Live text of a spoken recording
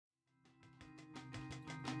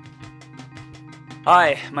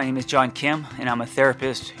Hi, my name is John Kim, and I'm a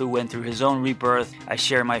therapist who went through his own rebirth. I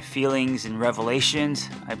share my feelings and revelations.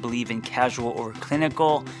 I believe in casual over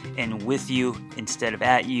clinical and with you instead of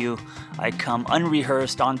at you. I come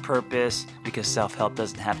unrehearsed on purpose because self-help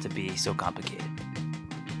doesn't have to be so complicated.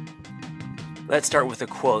 Let's start with a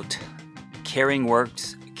quote. Caring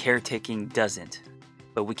works, caretaking doesn't,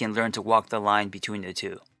 but we can learn to walk the line between the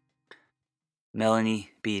two.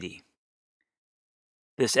 Melanie Beattie.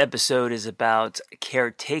 This episode is about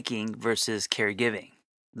caretaking versus caregiving.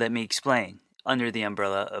 Let me explain. Under the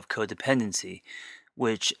umbrella of codependency,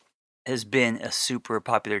 which has been a super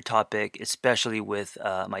popular topic, especially with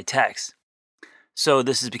my texts. So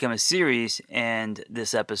this has become a series, and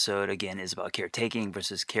this episode, again, is about caretaking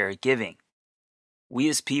versus caregiving. We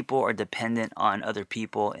as people are dependent on other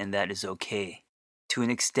people, and that is okay. To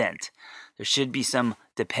an extent, there should be some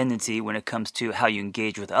dependency when it comes to how you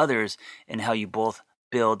engage with others and how you both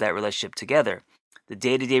build that relationship together. The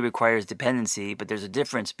day-to-day requires dependency, but there's a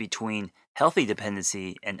difference between healthy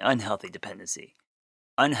dependency and unhealthy dependency.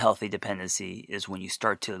 Unhealthy dependency is when you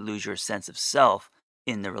start to lose your sense of self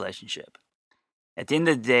in the relationship. At the end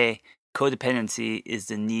of the day, codependency is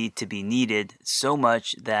the need to be needed so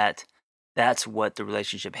much that that's what the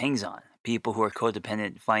relationship hangs on. People who are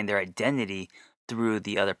codependent find their identity through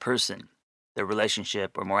the other person, the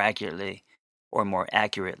relationship, or more accurately,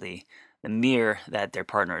 the mirror that their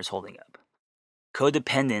partner is holding up.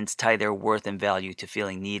 Codependents tie their worth and value to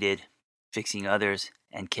feeling needed, fixing others,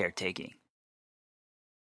 and caretaking.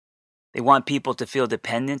 They want people to feel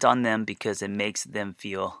dependent on them because it makes them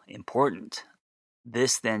feel important.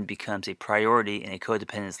 This then becomes a priority in a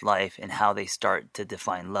codependent's life and how they start to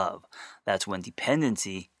define love. That's when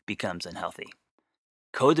dependency becomes unhealthy.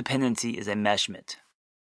 Codependency is enmeshment.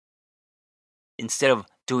 Instead of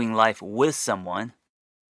doing life with someone,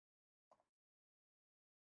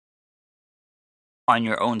 on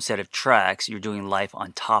your own set of tracks, you're doing life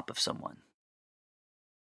on top of someone.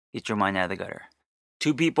 Get your mind out of the gutter.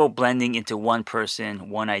 Two people blending into one person,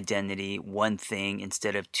 one identity, one thing,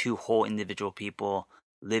 instead of two whole individual people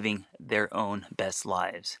living their own best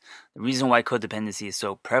lives. The reason why codependency is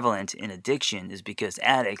so prevalent in addiction is because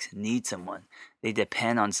addicts need someone. They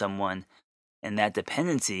depend on someone, and that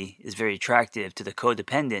dependency is very attractive to the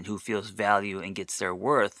codependent who feels value and gets their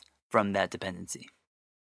worth from that dependency.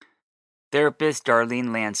 Therapist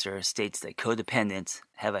Darlene Lancer states that codependents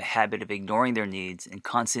have a habit of ignoring their needs and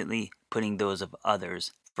constantly putting those of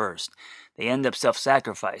others first. They end up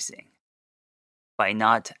self-sacrificing. By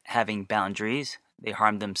not having boundaries, they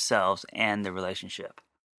harm themselves and the relationship.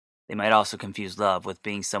 They might also confuse love with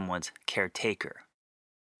being someone's caretaker.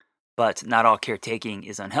 But not all caretaking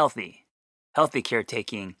is unhealthy. Healthy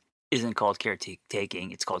caretaking isn't called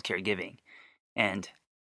caretaking, it's called caregiving. And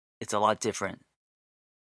it's a lot different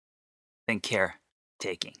than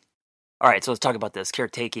caretaking. All right, so let's talk about this,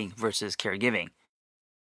 caretaking versus caregiving.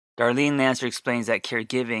 Darlene Lancer explains that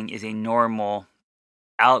caregiving is a normal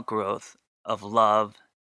outgrowth of love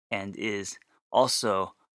and is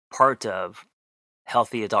also part of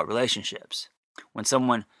healthy adult relationships. When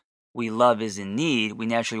someone we love is in need, we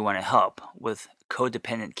naturally want to help. With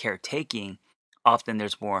codependent caretaking, often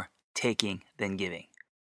there's more taking than giving.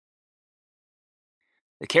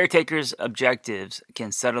 The caretaker's objectives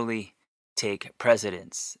can subtly take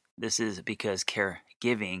precedence. This is because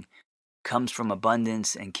caregiving comes from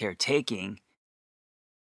abundance and caretaking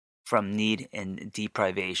from need and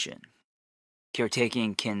deprivation.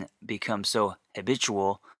 Caretaking can become so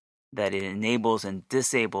habitual that it enables and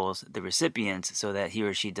disables the recipient so that he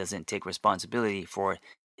or she doesn't take responsibility for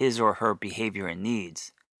his or her behavior and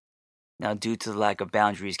needs. Now, due to the lack of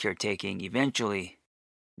boundaries, caretaking eventually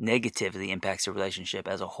negatively impacts the relationship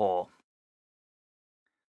as a whole.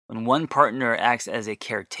 When one partner acts as a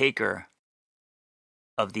caretaker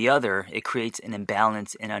of the other, it creates an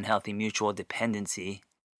imbalance and unhealthy mutual dependency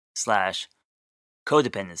 /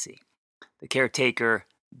 codependency. The caretaker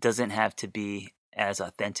doesn't have to be as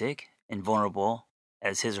authentic and vulnerable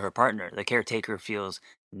as his or her partner. The caretaker feels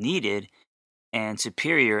needed and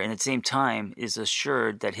superior, and at the same time is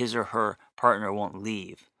assured that his or her partner won't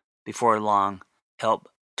leave. Before long, help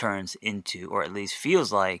turns into, or at least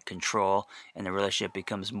feels like, control, and the relationship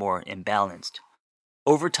becomes more imbalanced.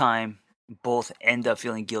 Over time, both end up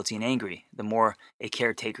feeling guilty and angry. The more a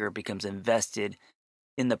caretaker becomes invested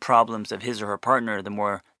in the problems of his or her partner, the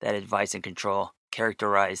more that advice and control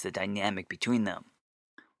characterize the dynamic between them.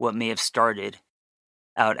 What may have started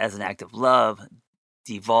out as an act of love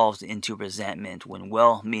devolves into resentment when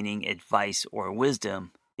well-meaning advice or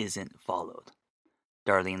wisdom isn't followed.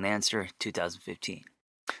 Darlene Lancer, 2015.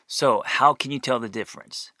 So, how can you tell the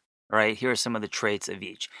difference? All right, here are some of the traits of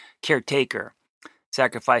each. Caretaker.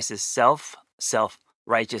 Sacrifice is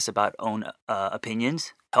self-righteous about own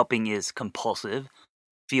opinions. Helping is compulsive,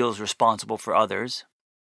 feels responsible for others.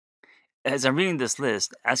 As I'm reading this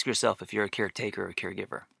list, ask yourself if you're a caretaker or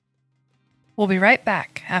caregiver. We'll be right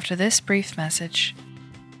back after this brief message.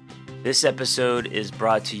 This episode is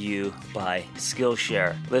brought to you by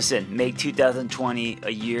Skillshare. Listen, make 2020 a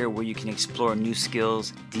year where you can explore new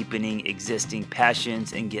skills, deepening existing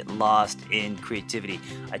passions, and get lost in creativity.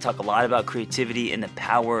 I talk a lot about creativity and the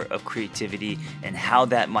power of creativity and how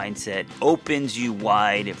that mindset opens you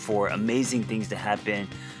wide for amazing things to happen.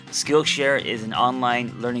 Skillshare is an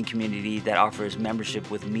online learning community that offers membership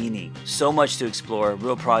with meaning. So much to explore,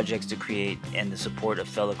 real projects to create, and the support of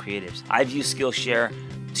fellow creatives. I've used Skillshare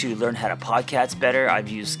to learn how to podcast better. I've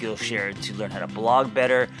used Skillshare to learn how to blog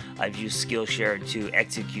better. I've used Skillshare to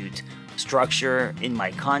execute structure in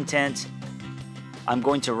my content. I'm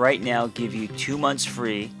going to right now give you 2 months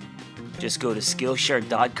free. Just go to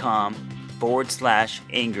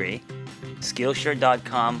Skillshare.com/angry.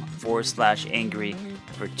 Skillshare.com/angry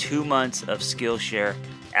for 2 months of Skillshare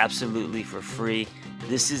absolutely for free.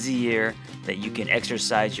 This is a year that you can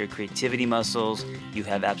exercise your creativity muscles. You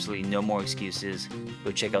have absolutely no more excuses.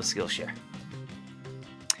 Go check out Skillshare.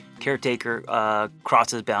 Caretaker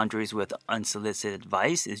crosses boundaries with unsolicited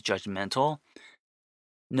advice, is judgmental,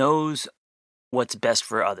 knows what's best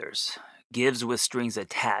for others, gives with strings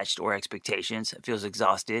attached or expectations, feels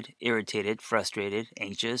exhausted, irritated, frustrated,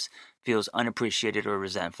 anxious, feels unappreciated or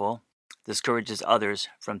resentful, discourages others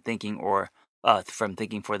from thinking for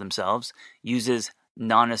themselves, uses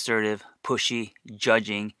non-assertive, pushy,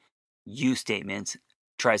 judging you statements,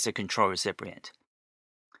 tries to control recipient.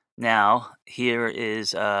 Now, here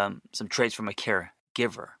is some traits from a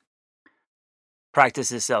caregiver.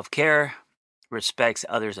 Practices self-care, respects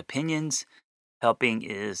others' opinions. Helping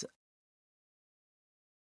is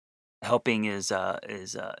it's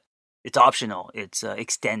optional. It's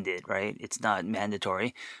extended, right? It's not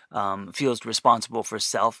mandatory. Feels responsible for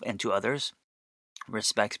self and to others.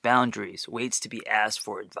 Respects boundaries, waits to be asked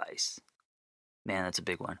for advice. Man, that's a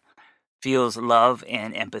big one. Feels love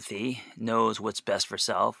and empathy, knows what's best for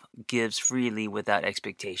self, gives freely without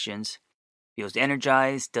expectations, feels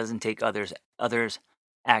energized, doesn't take others'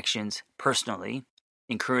 actions personally,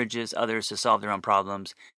 encourages others to solve their own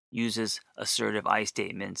problems, uses assertive I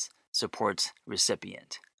statements, supports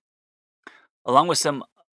recipient. Along with some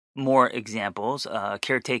more examples,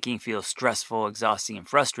 caretaking feels stressful, exhausting, and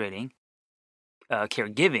frustrating.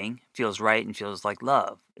 Caregiving feels right and feels like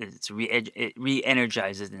love. It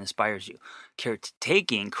re-energizes and inspires you.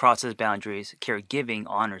 Caretaking crosses boundaries. Caregiving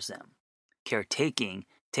honors them. Caretaking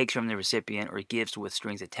takes from the recipient or gives with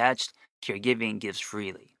strings attached. Caregiving gives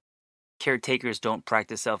freely. Caretakers don't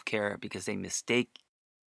practice self-care because they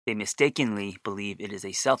mistakenly believe it is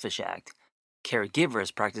a selfish act.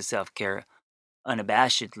 Caregivers practice self-care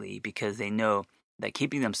unabashedly because they know that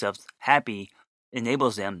keeping themselves happy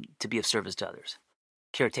enables them to be of service to others.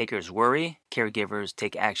 Caretakers worry, caregivers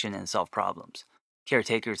take action and solve problems.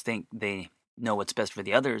 Caretakers think they know what's best for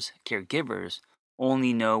the others, caregivers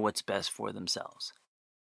only know what's best for themselves.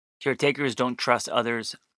 Caretakers don't trust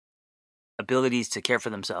others' abilities to care for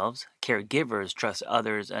themselves. Caregivers trust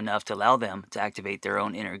others enough to allow them to activate their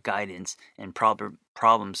own inner guidance and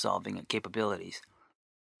problem-solving capabilities.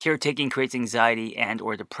 Caretaking creates anxiety and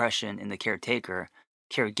or depression in the caretaker.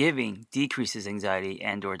 Caregiving decreases anxiety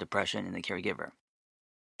and or depression in the caregiver.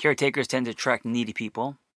 Caretakers tend to attract needy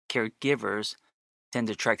people. Caregivers tend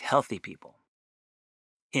to attract healthy people.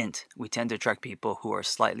 Hint, we tend to attract people who are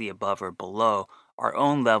slightly above or below our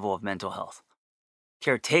own level of mental health.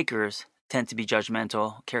 Caretakers tend to be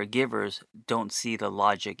judgmental. Caregivers don't see the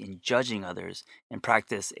logic in judging others and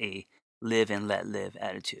practice a live and let live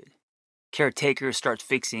attitude. Caretakers start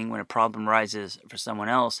fixing when a problem rises for someone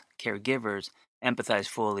else. Caregivers empathize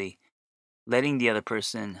fully, letting the other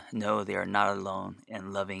person know they are not alone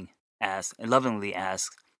and lovingly ask,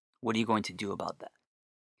 what are you going to do about that?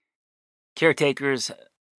 Caretakers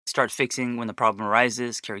start fixing when the problem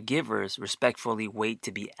arises. Caregivers respectfully wait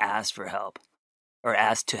to be asked for help or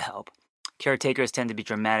asked to help. Caretakers tend to be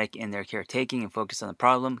dramatic in their caretaking and focus on the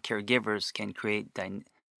problem. Caregivers can create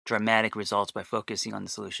dramatic results by focusing on the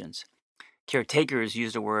solutions. Caretakers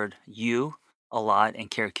use the word you a lot, and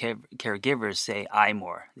caregivers say I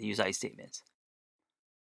more. They use I statements.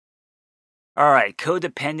 All right,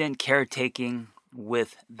 codependent caretaking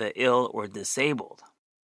with the ill or disabled.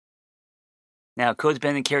 Now,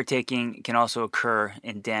 codependent caretaking can also occur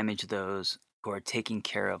and damage those who are taking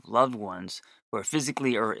care of loved ones who are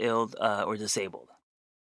physically or ill or disabled.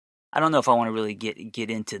 I don't know if I want to really get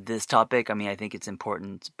into this topic. I mean, I think it's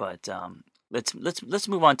important, but let's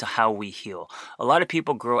move on to how we heal. A lot of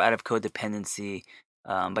people grow out of codependency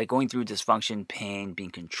by going through dysfunction, pain,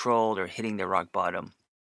 being controlled, or hitting their rock bottom.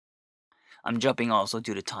 I'm jumping also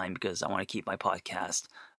due to time because I want to keep my podcast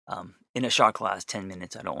in a short class, 10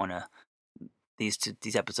 minutes. I don't want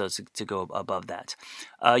these episodes to go above that.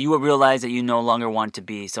 You will realize that you no longer want to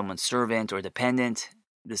be someone's servant or dependent.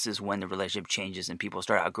 This is when the relationship changes and people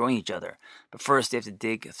start outgrowing each other. But first, they have to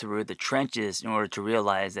dig through the trenches in order to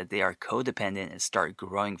realize that they are codependent and start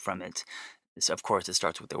growing from it. This, of course, it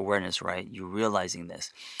starts with awareness, right? You realizing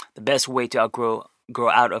this. The best way to grow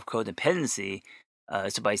out of codependency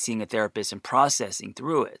is by seeing a therapist and processing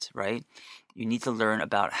through it, right? You need to learn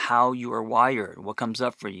about how you are wired, what comes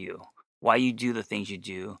up for you, why you do the things you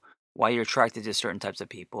do, why you're attracted to certain types of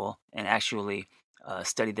people, and actually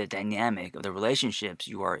study the dynamic of the relationships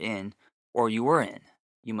you are in or you were in.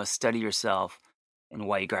 You must study yourself and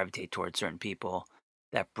why you gravitate towards certain people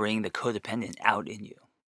that bring the codependent out in you.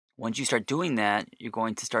 Once you start doing that, you're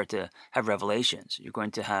going to start to have revelations. You're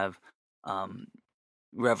going to have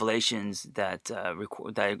revelations that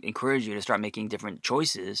that encourage you to start making different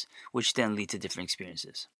choices, which then lead to different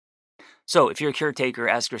experiences. So, if you're a caretaker,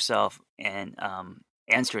 ask yourself and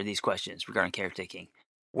answer these questions regarding caretaking.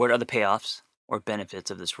 What are the payoffs or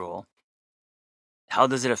benefits of this role? How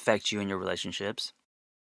does it affect you in your relationships?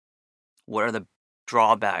 What are the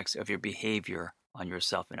drawbacks of your behavior on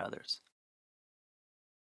yourself and others?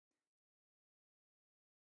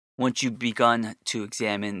 Once you've begun to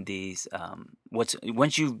examine what's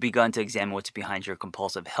behind your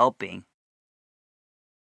compulsive helping,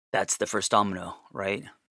 that's the first domino, right?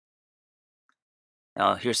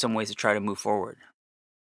 Now, here's some ways to try to move forward.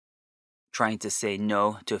 Trying to say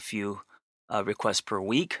no to a few requests per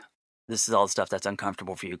week. This is all the stuff that's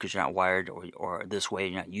uncomfortable for you because you're not wired or this way,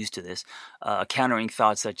 you're not used to this. Countering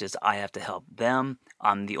thoughts such as, I have to help them,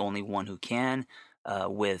 I'm the only one who can,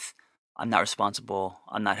 with I'm not responsible,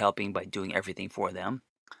 I'm not helping by doing everything for them.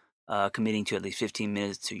 Committing to at least 15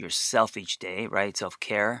 minutes to yourself each day, right?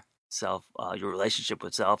 Self-care, your relationship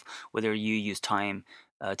with self, whether you use time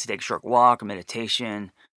to take a short walk or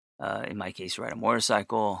meditation, in my case, ride a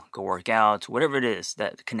motorcycle, go work out, whatever it is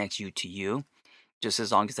that connects you to you, just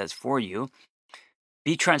as long as that's for you.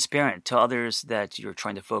 Be transparent. Tell others that you're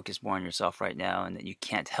trying to focus more on yourself right now and that you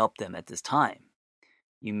can't help them at this time.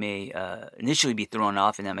 You may initially be thrown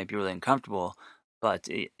off and that might be really uncomfortable, but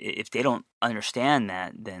if they don't understand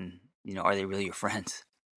that, then, are they really your friends?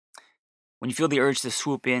 When you feel the urge to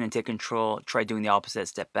swoop in and take control, try doing the opposite,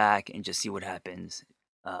 step back and just see what happens.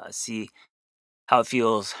 See how it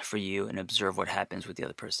feels for you and observe what happens with the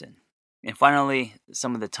other person. And finally, use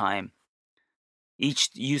some of the time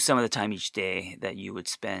each day that you would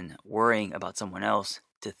spend worrying about someone else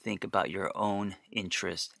to think about your own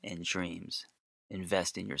interests and dreams.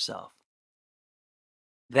 Invest in yourself.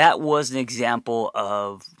 That was an example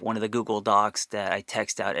of one of the Google Docs that I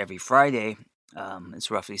text out every Friday.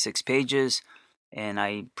 It's roughly 6 pages, and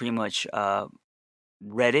I pretty much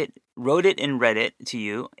wrote it and read it to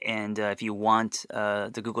you. And if you want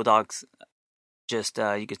the Google Docs, just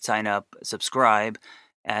you could sign up, subscribe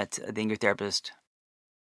at The Angry Therapist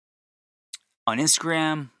on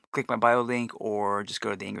Instagram. Click my bio link or just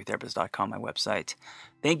go to theangrytherapist.com, my website.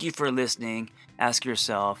 Thank you for listening. Ask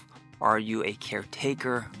yourself, are you a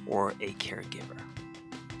caretaker or a caregiver?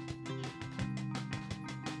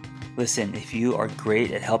 Listen, if you are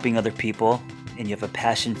great at helping other people and you have a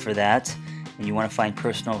passion for that and you want to find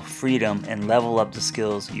personal freedom and level up the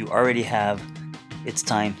skills you already have, it's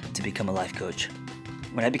time to become a life coach.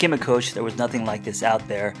 When I became a coach, there was nothing like this out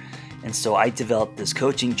there. And so I developed this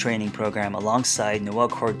coaching training program alongside Noel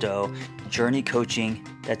Cordeau, Journey Coaching,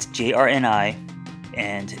 that's JRNI,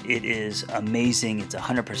 and it is amazing. It's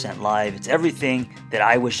 100% live. It's everything that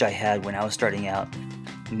I wish I had when I was starting out.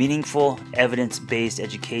 Meaningful, evidence-based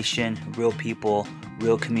education, real people,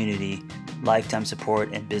 real community, lifetime support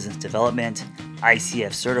and business development,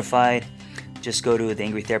 ICF certified. Just go to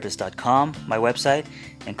theangrytherapist.com, my website,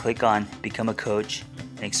 and click on Become a Coach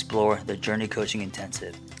and explore the Journey Coaching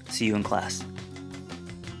Intensive. See you in class.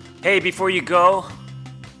 Hey, before you go,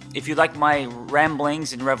 if you like my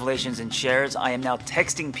ramblings and revelations and shares, I am now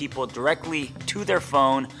texting people directly to their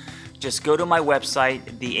phone. Just go to my website,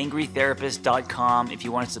 theangrytherapist.com. If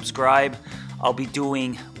you want to subscribe, I'll be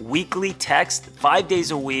doing weekly text, 5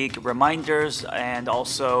 days a week, reminders, and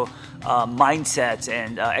also mindsets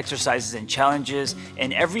and exercises and challenges.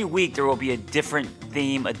 And every week there will be a different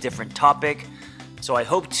theme, a different topic. So I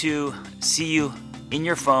hope to see you in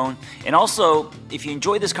your phone. And also, if you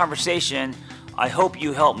enjoyed this conversation, I hope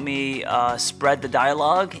you help me spread the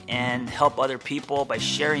dialogue and help other people by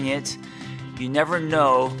sharing it. You never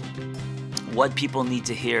know what people need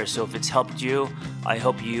to hear. So if it's helped you, I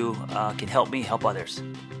hope you can help me help others.